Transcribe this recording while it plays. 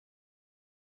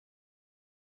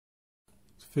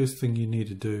First thing you need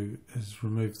to do is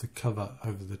remove the cover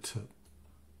over the tip.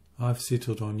 I've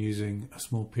settled on using a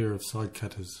small pair of side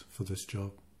cutters for this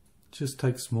job. Just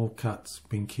take small cuts,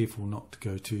 being careful not to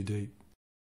go too deep.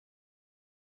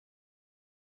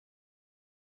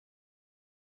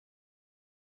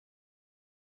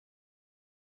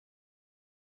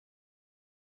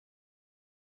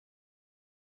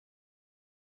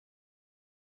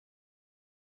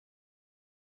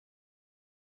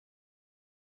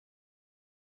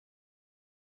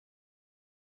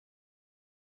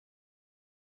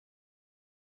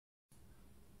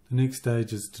 The next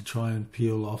stage is to try and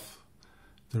peel off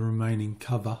the remaining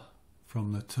cover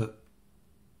from the tip.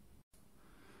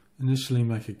 Initially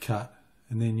make a cut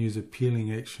and then use a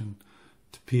peeling action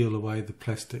to peel away the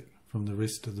plastic from the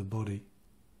rest of the body.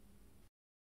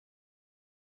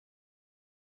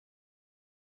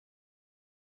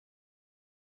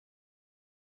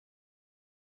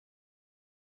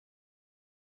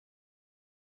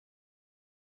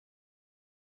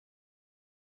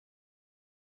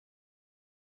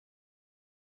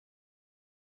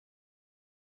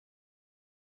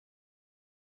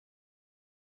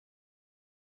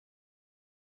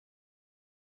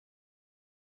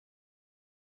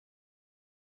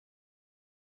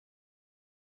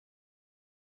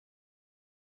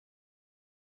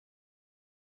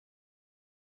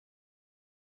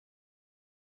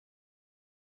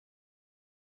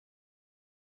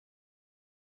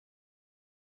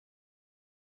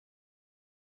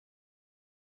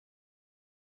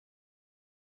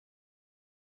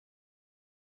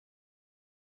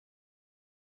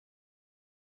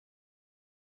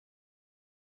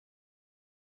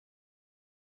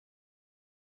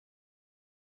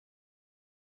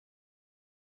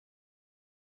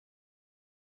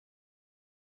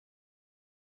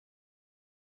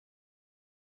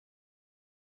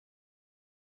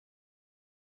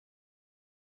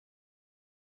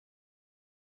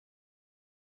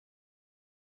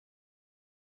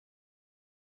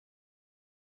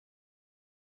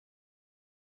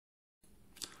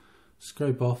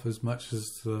 Scrape off as much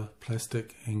as the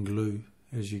plastic and glue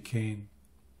as you can.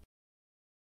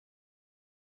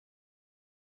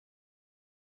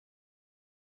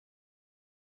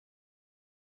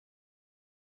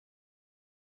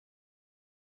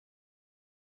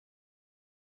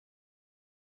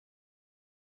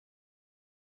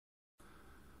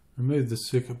 Remove the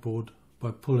circuit board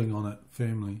by pulling on it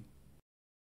firmly.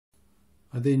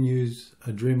 I then use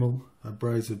a Dremel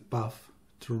abrasive buff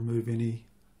to remove any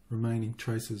remaining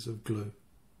traces of glue.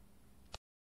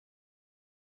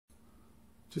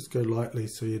 Just go lightly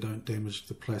so you don't damage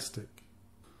the plastic,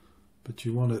 but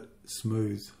you want it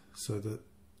smooth so that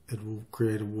it will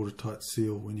create a watertight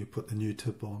seal when you put the new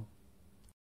tip on.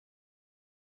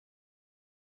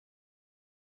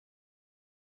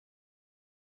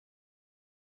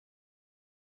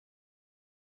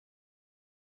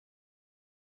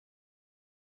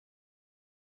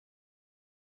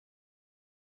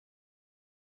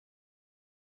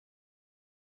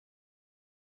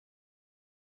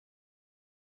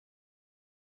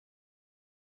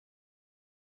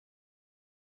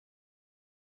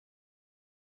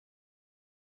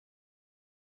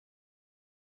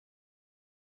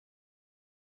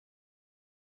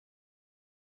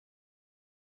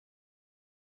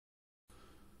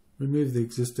 Remove the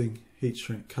existing heat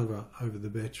shrink cover over the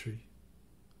battery.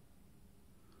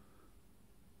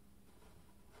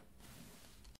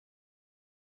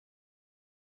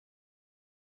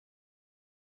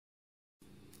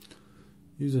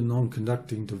 Use a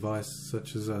non-conducting device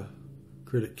such as a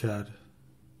credit card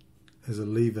as a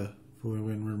lever for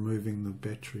when removing the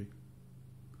battery.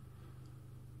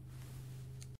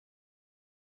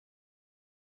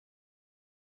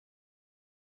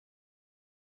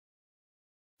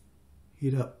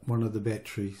 Heat up one of the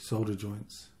battery solder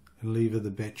joints and lever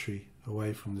the battery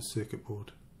away from the circuit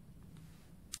board.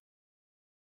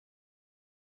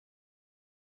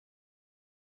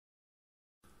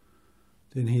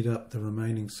 Then heat up the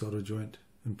remaining solder joint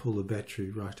and pull the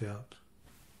battery right out.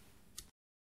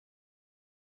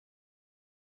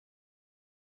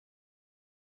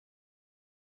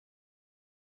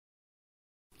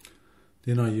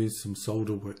 Then I use some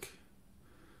solder wick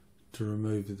to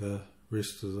remove the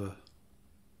rest of the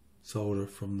solder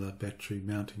from the battery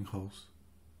mounting holes.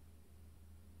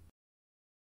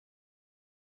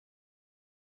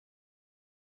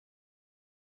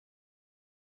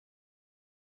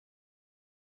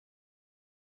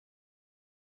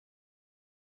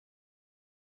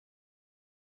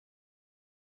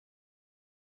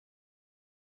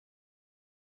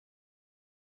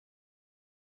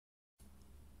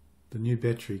 The new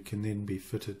battery can then be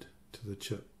fitted to the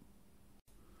chip.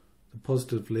 The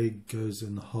positive leg goes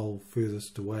in the hole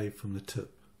furthest away from the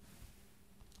tip.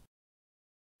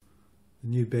 The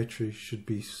new battery should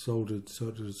be soldered so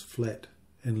it is flat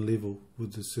and level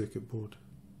with the circuit board.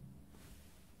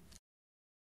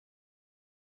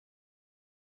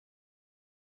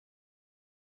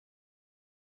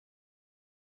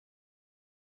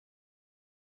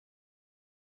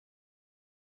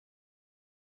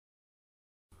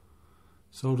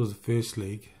 Solder the first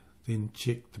leg, then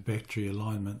check the battery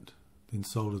alignment, then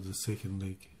solder the second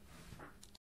leg.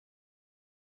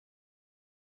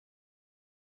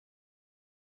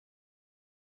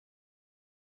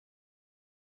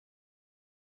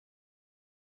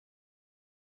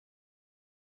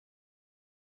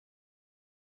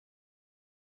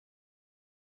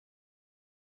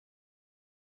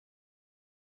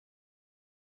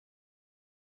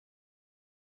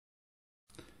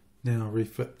 Now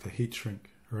refit the heat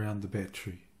shrink around the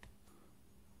battery.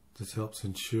 This helps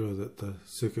ensure that the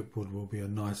circuit board will be a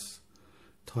nice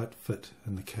tight fit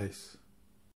in the case.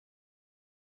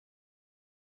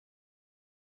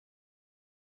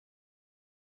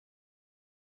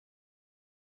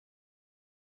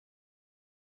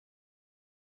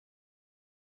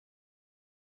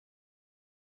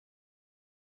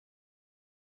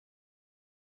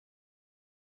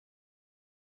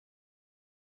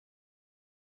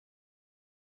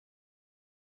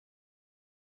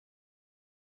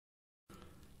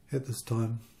 At this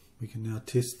time, we can now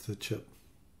test the chip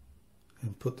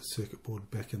and put the circuit board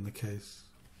back in the case.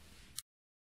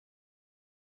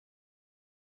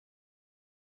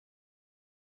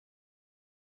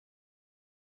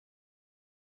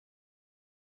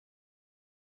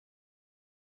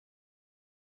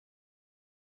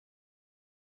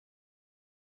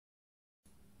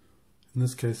 In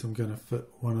this case, I'm going to fit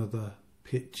one of the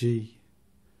PETG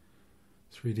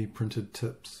 3D printed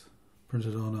tips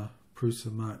printed on a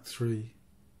Prusa Mark III.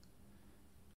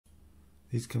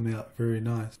 These come out very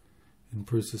nice. In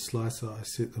Prusa Slicer I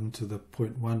set them to the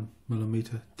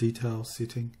 0.1mm detail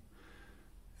setting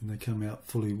and they come out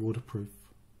fully waterproof.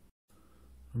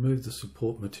 Remove the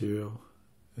support material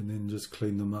and then just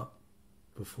clean them up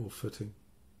before fitting.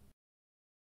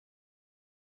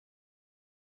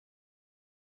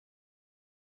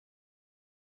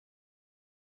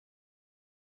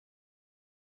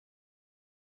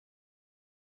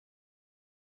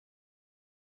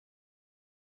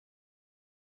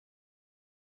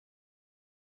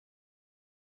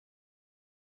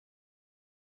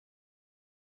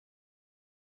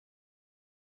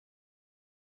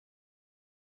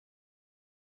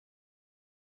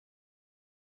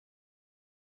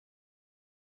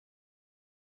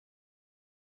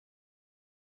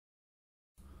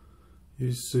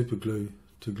 Use super glue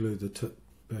to glue the tip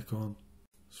back on.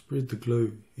 Spread the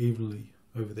glue evenly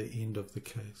over the end of the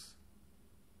case.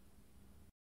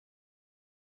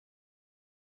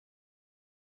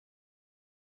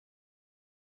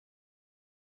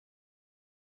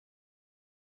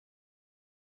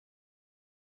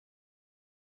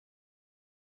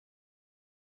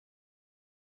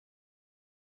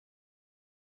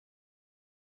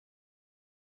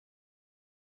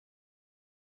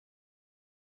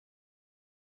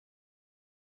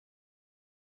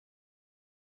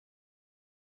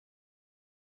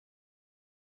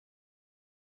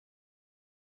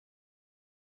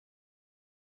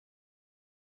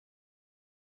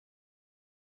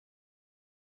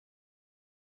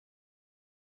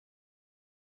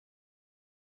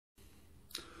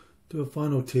 Do a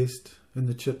final test and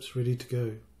the chip's ready to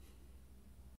go.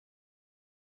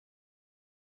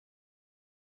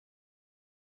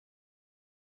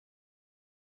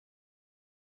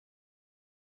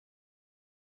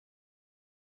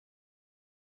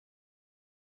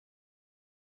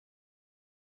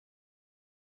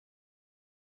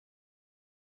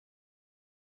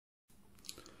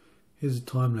 Here's a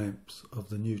time lapse of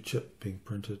the new chip being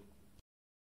printed.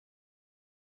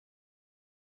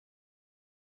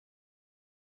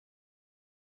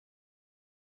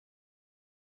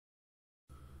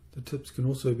 The tips can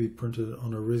also be printed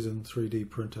on a resin 3D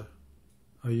printer.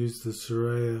 I use the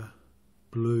SIAC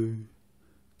blue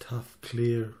tough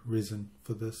clear resin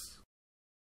for this.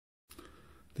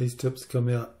 These tips come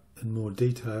out in more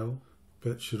detail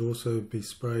but should also be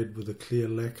sprayed with a clear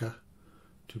lacquer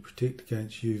to protect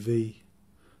against UV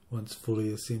once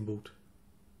fully assembled.